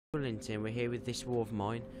We're here with this war of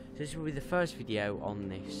mine. So this will be the first video on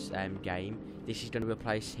this game. This is going to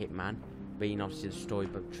replace Hitman, being obviously the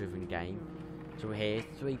storybook driven game. So we're here,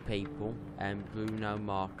 3 people, Bruno,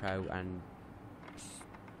 Marco and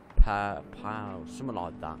something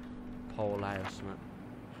like that. Paul or something.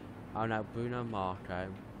 Oh no, Bruno, Marco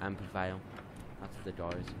and Prevail. That's the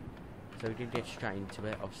guys. So we can get straight into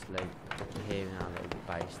it. Obviously we're here in our little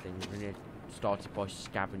base thing. We're going to start it by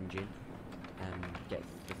scavenging. Get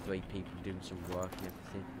the 3 people doing some work and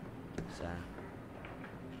everything. So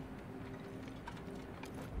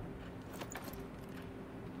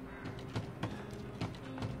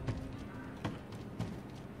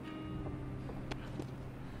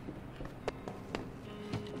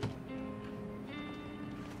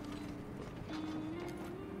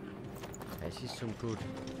okay, this is some good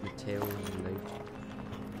materials and loot.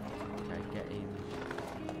 Okay, get in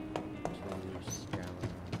to scale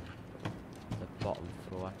the bottom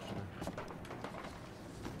floor actually.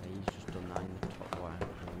 Yeah, he's just done that in the top wire.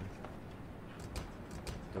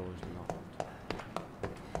 Door's locked.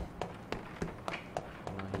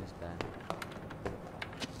 No, he's there.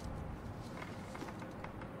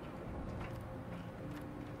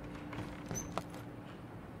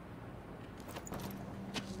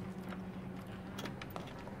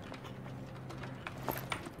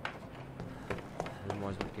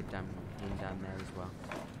 Otherwise we could him down there as well.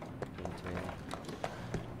 Into it.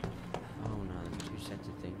 Oh no, there's 2 sets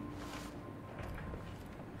of things.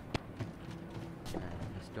 Okay,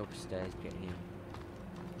 let's go upstairs, get him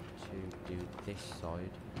to do this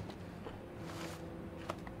side.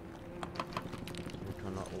 We're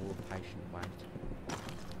trying to all the patient wait.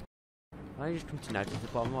 I just come to notice the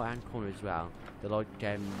bottom right hand corner as well. They're like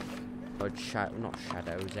not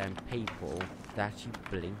shadows, people that actually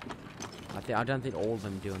blink. I don't think all of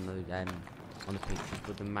them do on the pictures,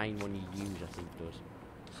 but the main one you use I think does.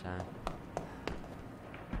 So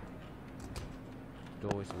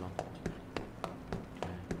door is locked.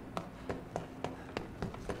 Okay.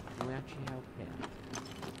 Can we actually help here?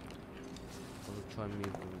 Or we'll try and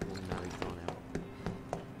move the wall now he's gone out.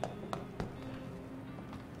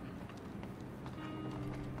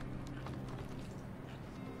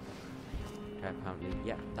 Okay, apparently,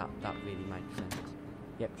 yep, that really makes sense.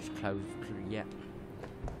 Yep, just close, yep.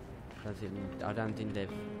 I don't think they've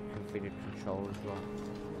configured controls right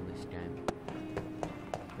on this game.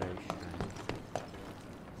 Very strange.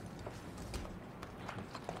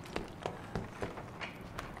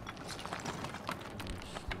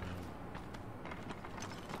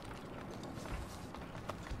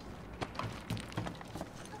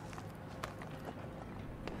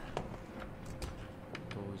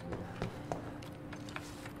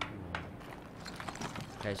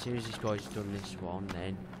 Okay, as soon as this guy's done this one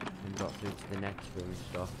then and got through to the next room and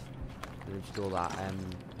stuff, we'll install that,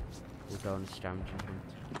 we'll go on a scavenging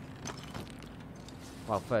hunt.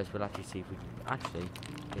 Well, first we'll actually see if we can actually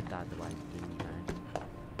get that out of the way.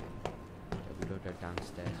 So we'll go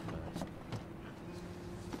downstairs first.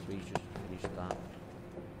 So he's just finished that.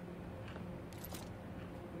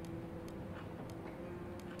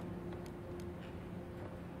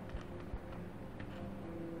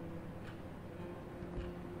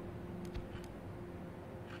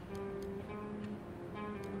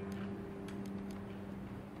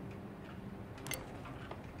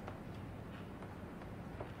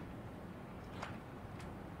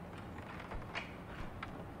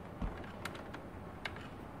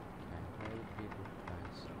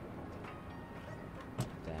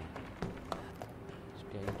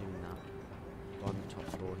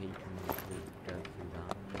 He can actually go through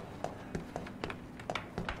that.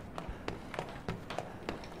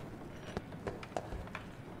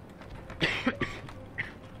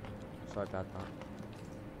 Sorry about that.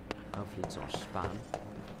 Hopefully it's not spam.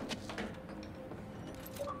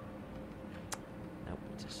 Nope,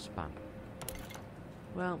 it's a spam.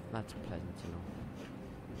 Well, that's pleasant enough.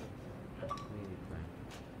 Really great.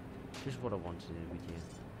 Just what I wanted to do with you.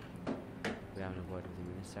 We haven't avoided him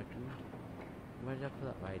in a second. Where did I put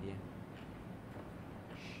that radio?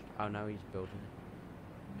 Oh no, he's building it.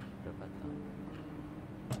 Forgot about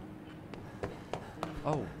that.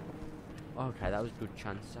 Oh! Okay, that was a good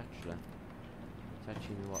chance actually. It's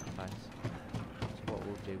actually in the right place. So what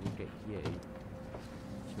we'll do, we'll get you to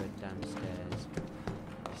head downstairs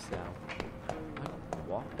yourself. Oh,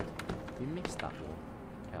 what? You missed that one.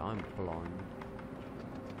 Okay, I'm blind.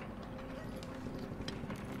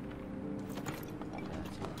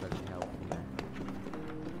 That's incredibly helpful there.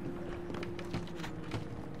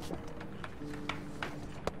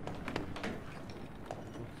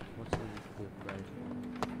 What's in this book, right?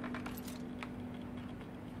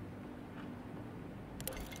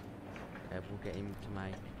 We'll get him to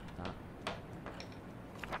make that.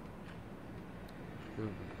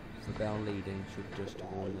 The bell leading should just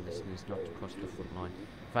warn the listeners not to cross the front line.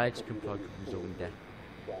 Failure to comply could result in death.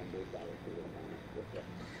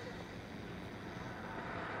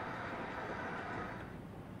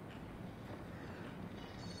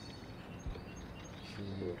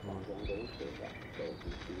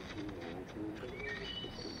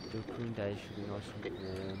 The cooling days should be nice and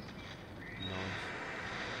warm. Nice.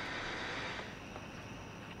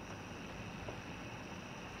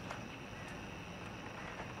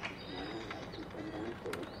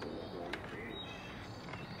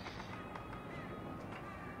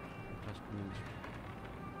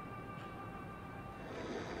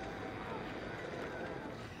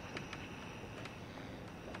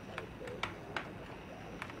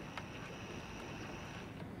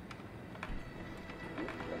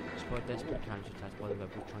 Despite desperate counterattacks by the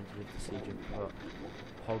rebels trying to lift the siege of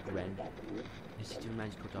Hogren, the city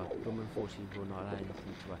remains cut off. Government forces will not allow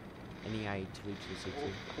anything to any aid to reach the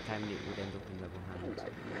city, claiming it would end up in rebel hands.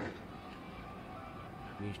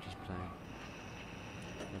 Music's playing.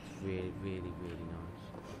 That's really, really, really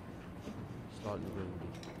nice. Slightly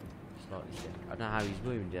wounded. Slightly sick. I don't know how he's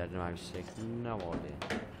wounded, I don't know how he's sick. No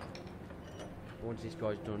idea. Once this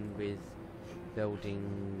guy's done with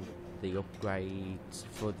building the upgrades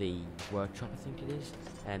for the workshop, I think it is,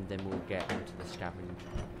 and then we'll get onto the scavenge.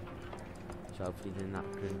 So hopefully then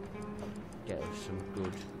that can get us some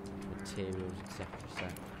good materials, etc. So,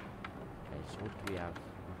 okay, so what do we have?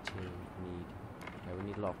 Materials we need. Okay, we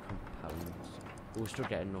need a lot of components. We'll still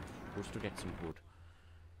get enough. We'll still get some wood.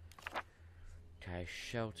 Okay,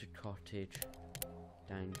 sheltered cottage.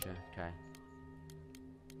 Danger. Okay.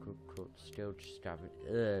 Cook, stilled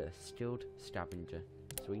scavenger.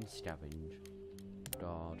 So we can scavenge.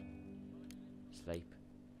 Guard. Sleep.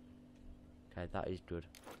 Okay, that is good.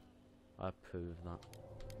 I approve of that.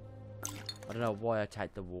 I don't know why I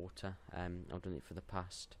take the water. I've done it for the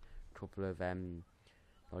past couple of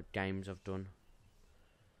like games I've done.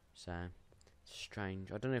 So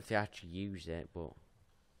strange. I don't know if they actually use it, but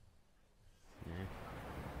yeah.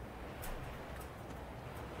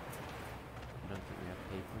 I don't think we have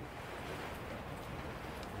people.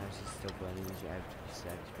 House is still burning, as you have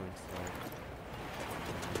said. It's going slow.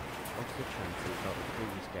 What's the chances like the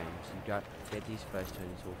previous games? You get these first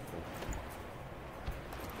turns all full.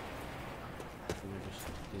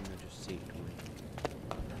 Then they'll just see it coming.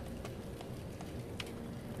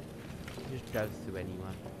 Just go through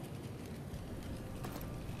anyway.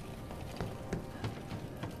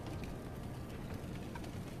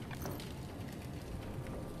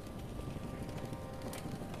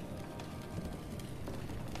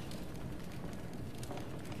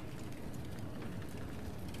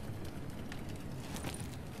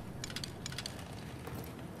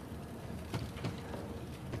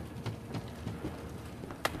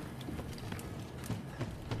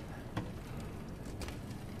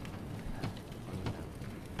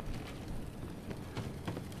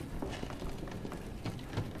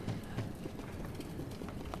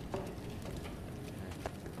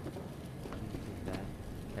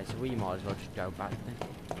 So we might as well just go back then.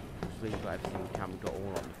 Because we've got everything we can, we've got all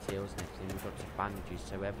our materials and everything, we've got some bandages,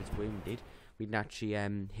 so whoever's wounded, we can actually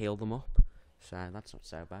heal them up. So that's not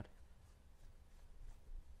so bad.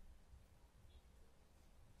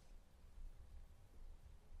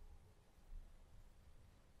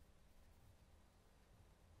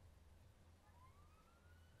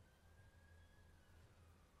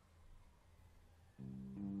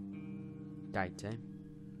 Day 2.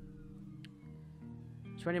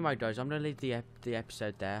 So anyway guys, I'm going to leave the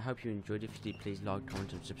episode there. I hope you enjoyed. If you did, please like,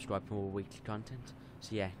 comment and subscribe for more weekly content.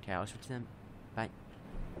 So yeah, okay, I'll switch to them.